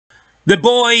The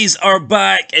boys are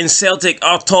back and Celtic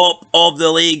are top of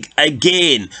the league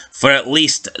again for at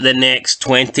least the next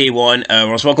 21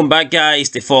 hours. Welcome back, guys,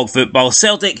 to Fog Football.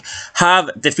 Celtic have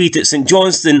defeated St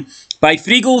Johnstone by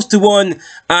 3-1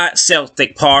 at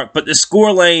Celtic Park, but the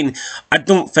scoreline I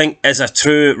don't think is a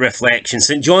true reflection.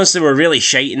 St Johnstone were really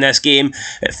shite in this game.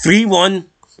 At 3-1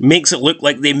 makes it look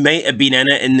like they might have been in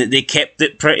it and they kept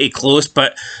it pretty close,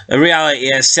 but the reality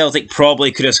is Celtic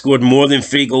probably could have scored more than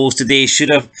 3 goals today. Should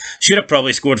have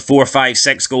probably scored 4, 5,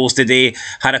 6 goals today.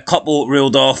 Had a couple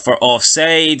ruled off for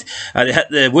offside. They hit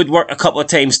the woodwork a couple of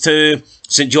times too.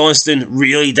 St Johnstone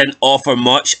really didn't offer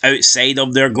much outside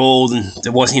of their goal, and it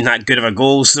wasn't even that good of a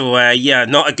goal. So yeah,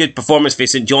 not a good performance for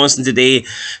St Johnstone today.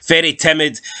 Very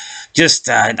timid. Just,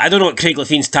 I don't know what Craig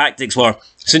Leffine's tactics were.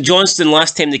 St Johnstone,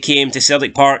 last time they came to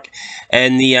Celtic Park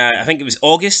in the, I think it was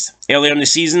August, earlier in the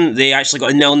season, they actually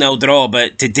got a 0-0 draw,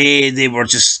 but today they were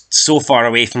just so far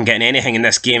away from getting anything in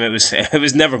this game, it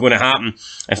was never going to happen.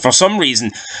 And for some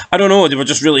reason, I don't know, they were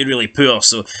just really, really poor.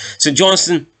 So St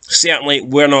Johnstone certainly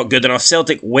were not good enough.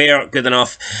 Celtic were good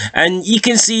enough. And you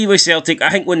can see with Celtic, I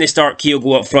think when they start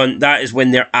Kyogo up front, that is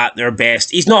when they're at their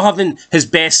best. He's not having his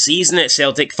best season at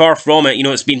Celtic, far from it. You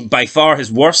know, it's been by far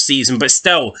his worst season, but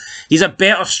still, he's a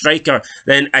better striker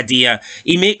than Adia.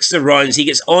 He makes the runs, he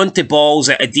gets onto balls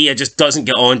that Adia just doesn't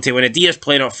get onto. When Adia's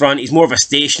playing up front, he's more of a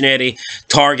stationary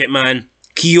target man.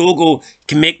 Kyogo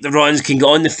can make the runs, can get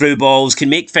on the through balls, can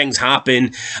make things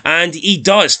happen, and he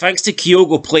does. Thanks to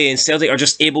Kyogo playing, Celtic are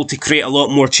just able to create a lot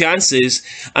more chances.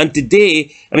 And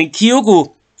today, I mean,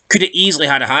 Kyogo could have easily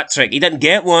had a hat-trick. He didn't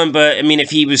get one, but I mean, if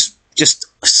he was just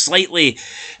slightly,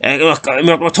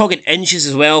 we're talking inches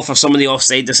as well for some of the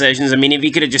offside decisions. I mean, if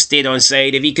he could have just stayed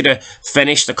onside, if he could have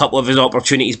finished a couple of his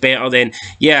opportunities better, then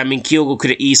yeah, I mean, Kyogo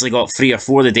could have easily got 3 or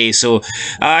 4 today. So,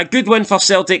 good win for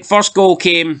Celtic. First goal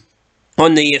came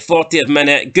on the 40th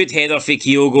minute, good header for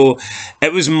Kyogo.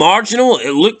 It was marginal.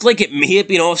 It looked like it may have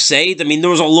been offside. I mean, there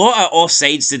was a lot of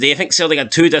offsides today. I think Celtic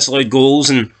had 2 disallowed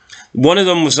goals, and one of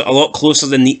them was a lot closer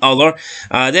than the other.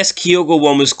 This Kyogo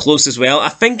one was close as well. I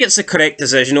think it's the correct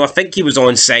decision. I think he was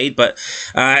onside, but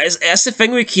it's the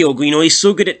thing with Kyogo. You know, he's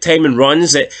so good at timing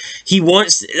runs that he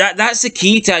wants... That's the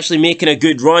key to actually making a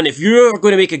good run. If you're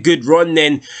going to make a good run,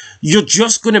 then you're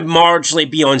just going to marginally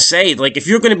be onside. Like, if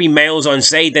you're going to be miles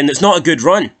onside, then it's not a good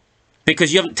run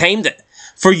because you haven't timed it.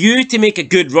 For you to make a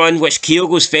good run, which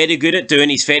Kyogo's very good at doing,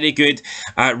 he's very good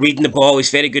at reading the ball, he's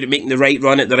very good at making the right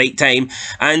run at the right time,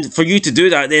 and for you to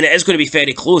do that, then it is going to be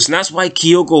very close, and that's why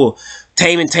Kyogo,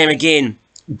 time and time again,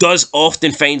 does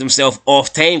often find himself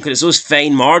off time, because it's those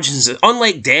fine margins.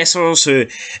 Unlike Dessers, who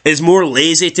is more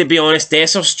lazy, to be honest.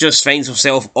 Dessers just finds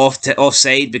himself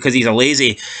offside because he's a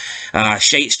lazy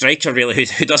shite striker, really,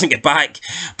 who doesn't get back.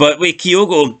 But with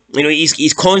Kyogo, you know,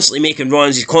 he's constantly making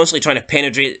runs, he's constantly trying to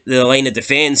penetrate the line of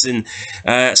defence, and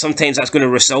sometimes that's going to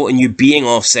result in you being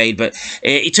offside. But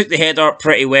he took the header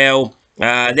pretty well.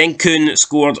 Then Kuhn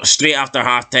scored straight after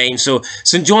half-time. So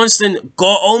St Johnstone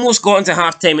almost got into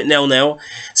half-time at 0-0.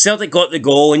 Celtic got the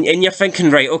goal, and you're thinking,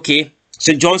 right, okay,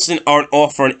 St Johnstone aren't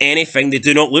offering anything. They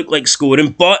do not look like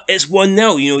scoring, but it's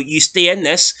 1-0. You know, you stay in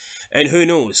this, and who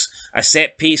knows, a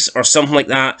set piece or something like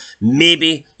that,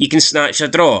 maybe you can snatch a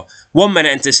draw. 1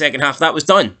 minute into the second half, that was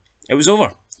done. It was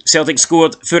over. Celtic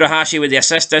scored Furuhashi with the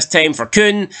assist this time for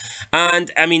Kuhn.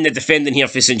 And, I mean, the defending here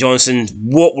for St Johnstone,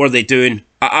 what were they doing?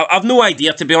 I've no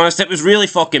idea, to be honest. It was really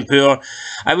fucking poor.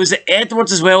 I was at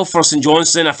Edwards as well for St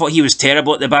Johnstone. I thought he was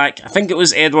terrible at the back. I think it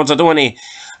was Edwards. I don't want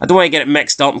to get it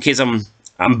mixed up in case I'm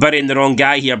burying the wrong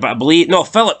guy here, but I believe... No,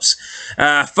 Phillips.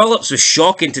 Phillips was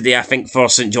shocking today, I think, for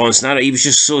St Johnstone. He was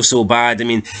just so bad. I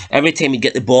mean, every time he'd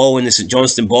get the ball in the St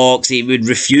Johnstone box, he would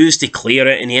refuse to clear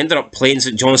it, and he ended up playing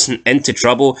St Johnstone into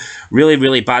trouble. Really,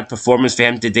 really bad performance for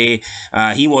him today.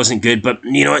 He wasn't good, but,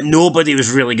 you know, nobody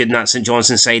was really good in that St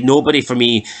Johnstone side. Nobody, for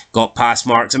me, got pass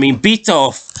marks. I mean,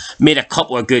 Beatoff made a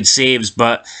couple of good saves,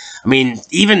 but... I mean,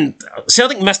 even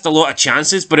Celtic missed a lot of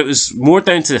chances, but it was more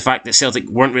down to the fact that Celtic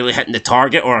weren't really hitting the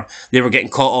target, or they were getting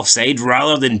caught offside,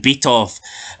 rather than Beatoff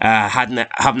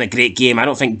having a great game. I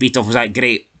don't think Beatoff was that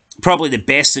great. Probably the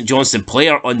best St Johnstone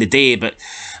player on the day, but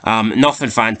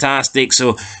nothing fantastic.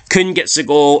 So Kuhn gets the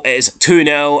goal. It is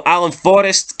 2-0. Alan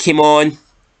Forrest came on.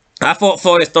 I thought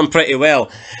Forrest done pretty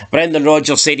well. Brendan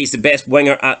Rodgers said he's the best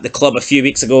winger at the club a few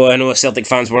weeks ago. I know Celtic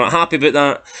fans were not happy about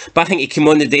that, but I think he came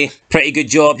on today. Pretty good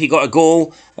job. He got a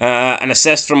goal, an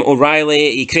assist from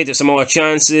O'Reilly. He created some other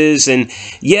chances, and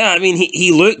yeah, I mean,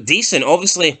 he looked decent.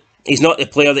 Obviously, he's not the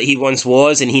player that he once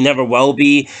was, and he never will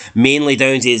be, mainly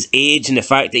down to his age and the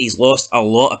fact that he's lost a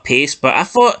lot of pace. But I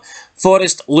thought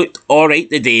Forrest looked alright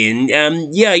today,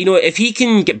 and yeah, you know, if he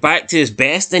can get back to his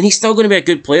best, then he's still going to be a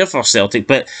good player for Celtic,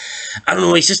 but I don't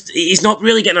know, he's not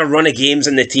really getting a run of games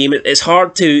in the team. It's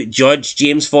hard to judge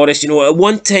James Forrest. You know, at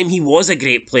one time he was a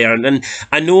great player, and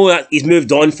I know that he's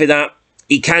moved on for that.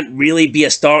 He can't really be a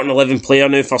starting 11 player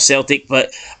now for Celtic,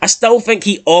 but I still think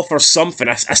he offers something.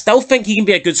 I still think he can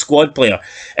be a good squad player.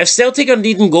 If Celtic are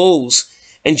needing goals,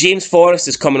 and James Forrest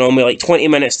is coming on with like 20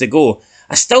 minutes to go,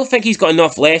 I still think he's got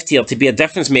enough left here to be a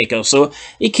difference maker. So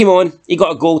he came on, he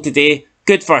got a goal today.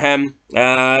 Good for him.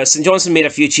 St Johnstone made a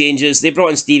few changes. They brought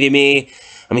in Stevie May.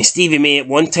 I mean, Stevie May at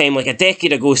one time, like a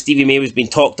decade ago, Stevie May was being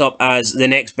talked up as the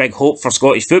next big hope for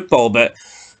Scottish football, but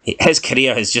his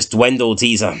career has just dwindled.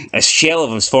 He's a shell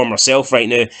of his former self right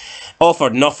now.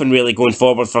 Offered nothing really going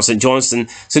forward for St Johnstone.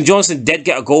 St Johnstone did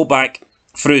get a goal back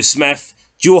through Smith.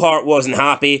 Joe Hart wasn't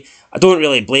happy. I don't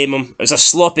really blame him. It was a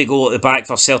sloppy goal at the back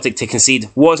for Celtic to concede.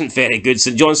 Wasn't very good.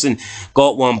 St Johnstone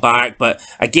got one back, but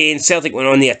again, Celtic went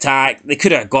on the attack. They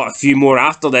could have got a few more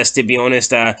after this, to be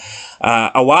honest.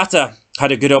 Awata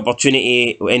had a good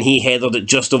opportunity and he headed it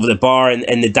just over the bar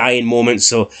in the dying moment,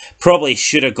 so probably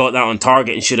should have got that on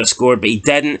target and should have scored, but he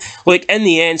didn't. Look, in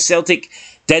the end, Celtic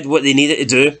did what they needed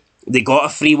to do. They got a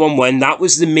 3-1 win. That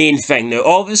was the main thing. Now,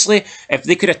 obviously, if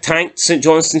they could have tanked St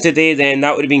Johnstone today, then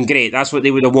that would have been great. That's what they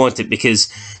would have wanted,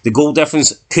 because the goal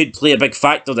difference could play a big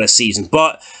factor this season.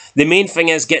 But the main thing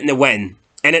is getting the win.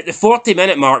 And at the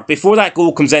 40-minute mark, before that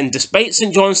goal comes in, despite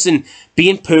St Johnstone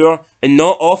being poor and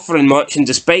not offering much, and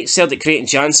despite Celtic creating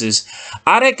chances,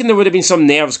 I reckon there would have been some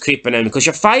nerves creeping in, because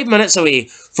you're 5 minutes away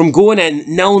from going in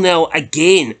 0-0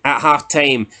 again at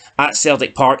half-time at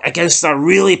Celtic Park against a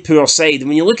really poor side. And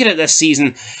when you look at it this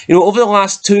season, you know, over the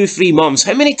last 2-3 months,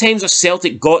 how many times has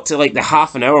Celtic got to like the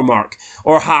half-an-hour mark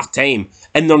or half-time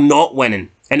and they're not winning,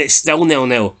 and it's still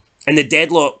 0-0? And the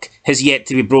deadlock has yet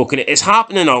to be broken. It's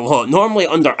happening a lot. Normally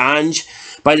under Ange,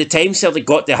 by the time Celtic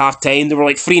got to half-time, they were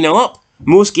like 3-0 up.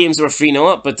 Most games were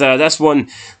 3-0 up, but this one,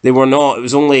 they were not. It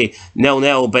was only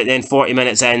 0-0, but then 40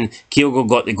 minutes in, Kyogo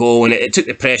got the goal, and it took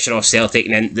the pressure off Celtic,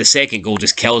 and then the second goal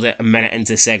just killed it a minute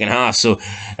into the second half. So,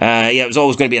 yeah, it was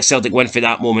always going to be a Celtic win for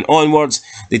that moment onwards.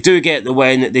 They do get the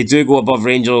win. They do go above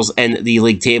Rangers in the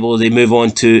league table. They move on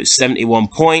to 71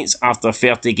 points after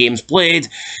 30 games played.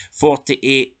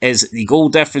 48 is the goal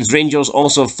difference. Rangers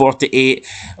also have 48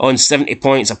 on 70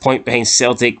 points, a point behind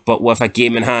Celtic, but with a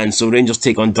game in hand. So Rangers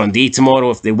take on Dundee tomorrow.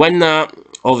 If they win that,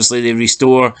 obviously they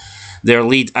restore their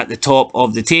lead at the top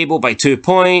of the table by 2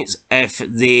 points. If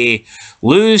they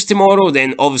lose tomorrow,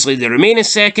 then obviously they remain in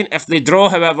second. If they draw,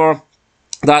 however,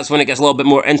 that's when it gets a little bit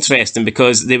more interesting,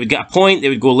 because they would get a point, they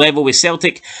would go level with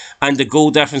Celtic, and the goal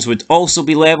difference would also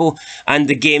be level, and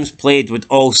the games played would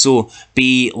also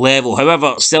be level.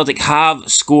 However, Celtic have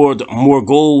scored more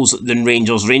goals than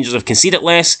Rangers. Rangers have conceded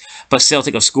less, but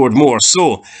Celtic have scored more.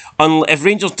 So, if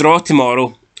Rangers draw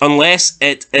tomorrow, unless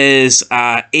it is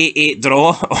a 8-8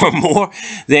 draw or more,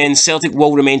 then Celtic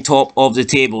will remain top of the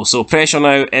table. So pressure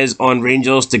now is on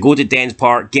Rangers to go to Dens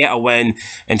Park, get a win,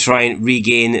 and try and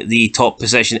regain the top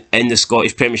position in the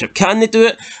Scottish Premiership. Can they do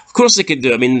it? Of course they can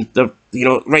do it. I mean, they're, you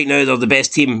know, right now they're the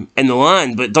best team in the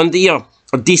land, but Dundee are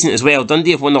decent as well.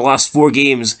 Dundee have won the last 4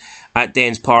 games at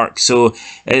Dens Park, so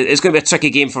it's going to be a tricky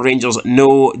game for Rangers,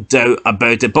 no doubt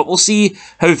about it. But we'll see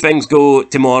how things go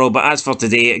tomorrow. But as for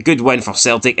today, a good win for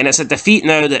Celtic, and it's a defeat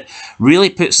now that really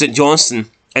puts St Johnstone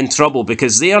in trouble,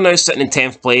 because they are now sitting in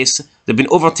 10th place. They've been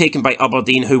overtaken by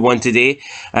Aberdeen, who won today.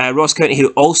 Ross County, who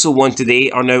also won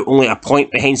today, are now only a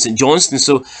point behind St Johnstone.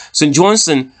 So St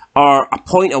Johnstone are a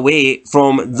point away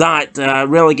from that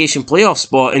relegation playoff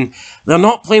spot, and they're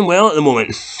not playing well at the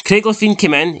moment. Craig Levein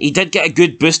came in, he did get a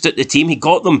good boost at the team, he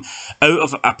got them out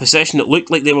of a position that looked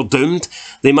like they were doomed.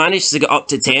 They managed to get up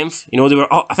to 10th, you know, they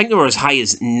were, I think they were as high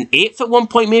as 8th at one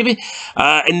point maybe,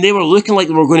 and they were looking like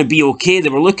they were going to be okay. They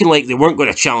were looking like they weren't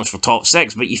going to challenge for top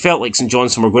 6, but you felt like St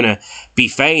Johnstone were going to be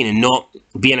fine and not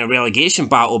be in a relegation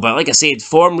battle. But like I said,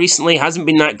 form recently hasn't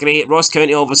been that great. Ross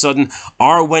County all of a sudden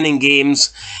are winning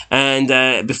games,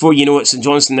 and before you know it, St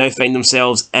Johnstone now find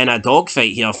themselves in a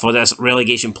dogfight here for this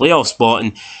relegation playoff spot,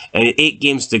 and 8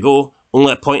 games to go,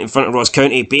 only a point in front of Ross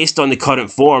County. Based on the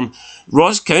current form,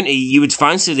 Ross County, you would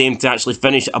fancy them to actually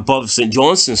finish above St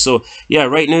Johnstone. So yeah,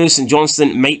 right now St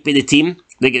Johnstone might be the team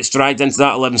that gets dragged into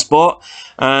that 11th spot,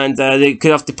 and they could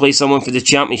have to play someone for the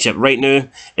Championship. Right now,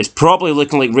 it's probably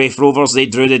looking like Raith Rovers. They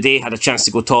drew the day, had a chance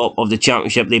to go top of the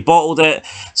Championship. They bottled it,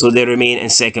 so they remain in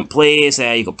 2nd place.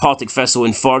 You've got Partick Thistle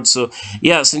in 3rd. So,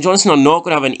 yeah, St Johnstone are not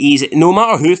going to have an easy... No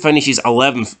matter who finishes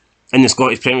 11th in the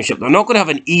Scottish Premiership. They're not going to have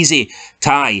an easy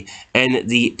tie in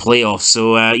the playoffs.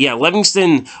 So, yeah,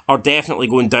 Livingston are definitely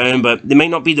going down, but they might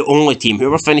not be the only team.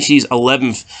 Whoever finishes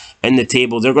 11th in the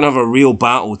table, they're going to have a real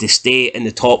battle to stay in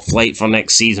the top flight for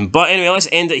next season. But anyway, let's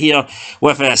end it here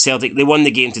with Celtic. They won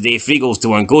the game today,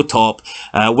 3-1. Go top.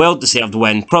 Well-deserved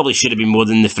win. Probably should have been more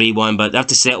than the 3-1, but they have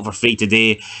to settle for 3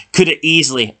 today. Could have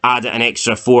easily added an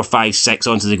extra 4, 5, 6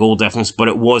 onto the goal difference, but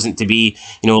it wasn't to be.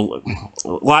 You know,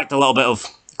 lacked a little bit of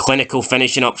clinical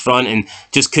finishing up front and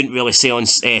just couldn't really stay on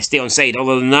side.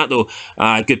 Other than that, though,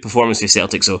 good performance for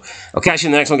Celtic. So I'll catch you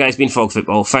in the next one, guys. Been Fog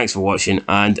Football. Thanks for watching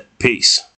and peace.